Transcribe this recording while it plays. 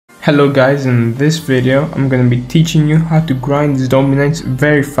Hello guys, in this video I'm gonna be teaching you how to grind Zombienites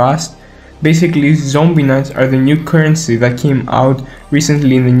very fast. Basically, Zombienites are the new currency that came out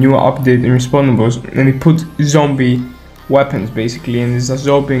recently in the new update in Respawnables, and they put zombie weapons basically, and there's a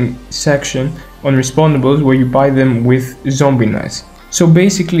zombie section on Respawnables where you buy them with Zombienites. So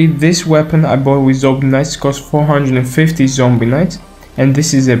basically this weapon I bought with Zombienites costs 450 Zombienites, and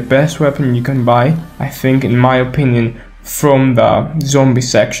this is the best weapon you can buy, I think, in my opinion, from the zombie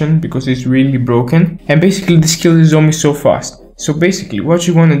section, because it's really broken, and basically this kills the zombies so fast. So basically what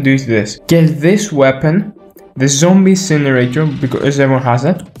you want to do is this: get this weapon, the zombie incinerator, because everyone has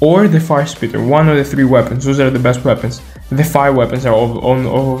that, or the fire spitter. One of the three weapons, those are the best weapons. The fire weapons are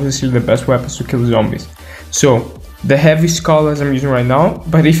obviously the best weapons to kill zombies. So the heavy skull as I'm using right now,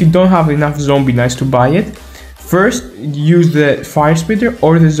 but if you don't have enough Zombienites to buy it, first use the fire spitter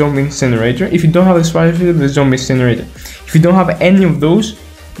or the zombie incinerator. If you don't have the fire spitter, the zombie incinerator. If you don't have any of those,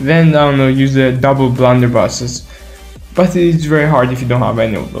 then I don't know, use the double blunderbusses. But it's very hard if you don't have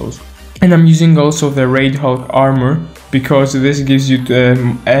any of those. And I'm using also the Raid Hulk armor, because this gives you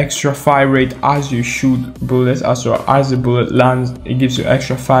the extra fire rate as you shoot bullets, as the bullet lands, it gives you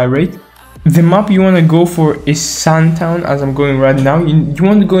extra fire rate. The map you want to go for is Sandtown, as I'm going right now. You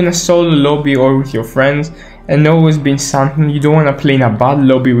want to go in a solo lobby or with your friends, and always be in Sandtown. You don't want to play in a bad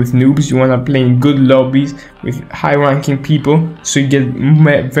lobby with noobs. You want to play in good lobbies with high ranking people, so you get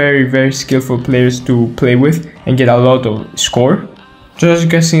very skillful players to play with and get a lot of score. So as you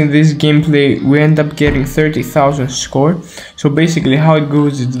can see in this gameplay, we end up getting 30,000 score. So basically how it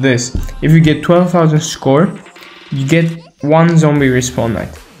goes is this: if you get 12,000 score, you get one zombie respawn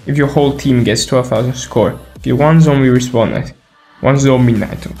night. If your whole team gets 12,000 score, you get one zombie respawn night, one zombie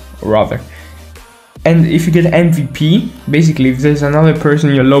night rather. And if you get MVP, basically if there's another person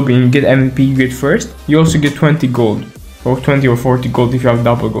in your lobby and you get MVP, you get first, you also get 20 gold, or 20 or 40 gold if you have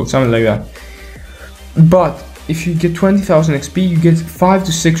double gold, something like that. But if you get 20,000 XP, you get 5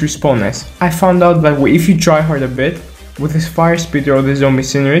 to 6 respawn nights. I found out that if you try hard a bit with this fire spitter or the zombie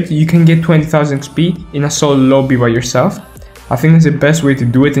incinerator, you can get 20,000 XP in a solo lobby by yourself. I think that's the best way to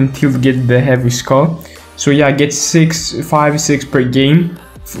do it until you get the heavy skull. So yeah, get 5, 6 per game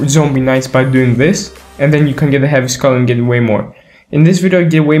for Zombienites by doing this, and then you can get the heavy skull and get way more. In this video I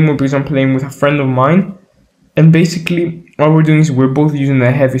get way more because I'm playing with a friend of mine, and basically what we're doing is we're both using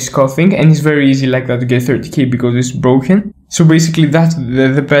the heavy skull thing, and it's very easy like that to get 30k because it's broken. So basically that's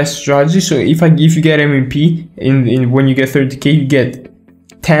the best strategy. So if you get MVP when you get 30k, you get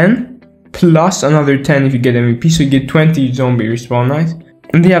 10 plus another 10 if you get MVP, so you get 20 zombie respawn nights.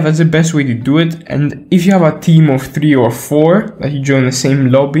 And yeah, that's the best way to do it. And if you have a team of 3 or 4 that you join the same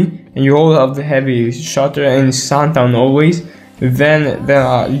lobby and you all have the heavy shutter and Sandtown always, then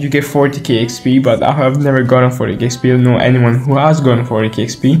you get 40k XP. But I have never gotten 40k XP. I don't know anyone who has gotten 40k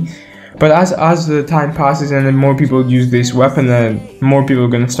XP. But as the time passes and then more people use this weapon, more people are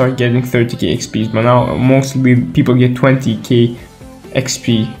gonna start getting 30k XPs. But now mostly people get 20k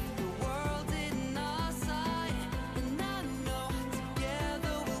XP.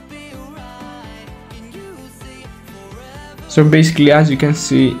 So basically, as you can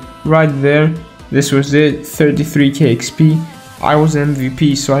see right there, this was it, 33k XP. I was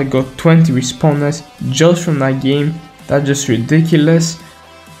MVP, so I got 20 respawn nights just from that game. That's just ridiculous.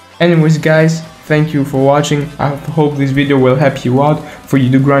 Anyways guys, thank you for watching. I hope this video will help you out for you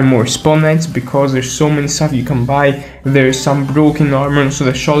to grind more respawn nights, because there's so many stuff you can buy. There's some broken armor, so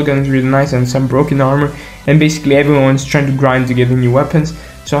the shotgun is really nice, and some broken armor, and basically everyone's trying to grind to get the new weapons.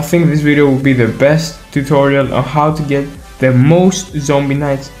 So I think this video will be the best tutorial on how to get the most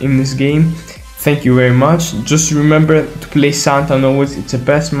Zombienites in this game. Thank you very much. Just remember to play Sandtown always, it's the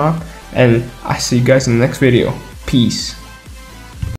best map, and I see you guys in the next video. Peace.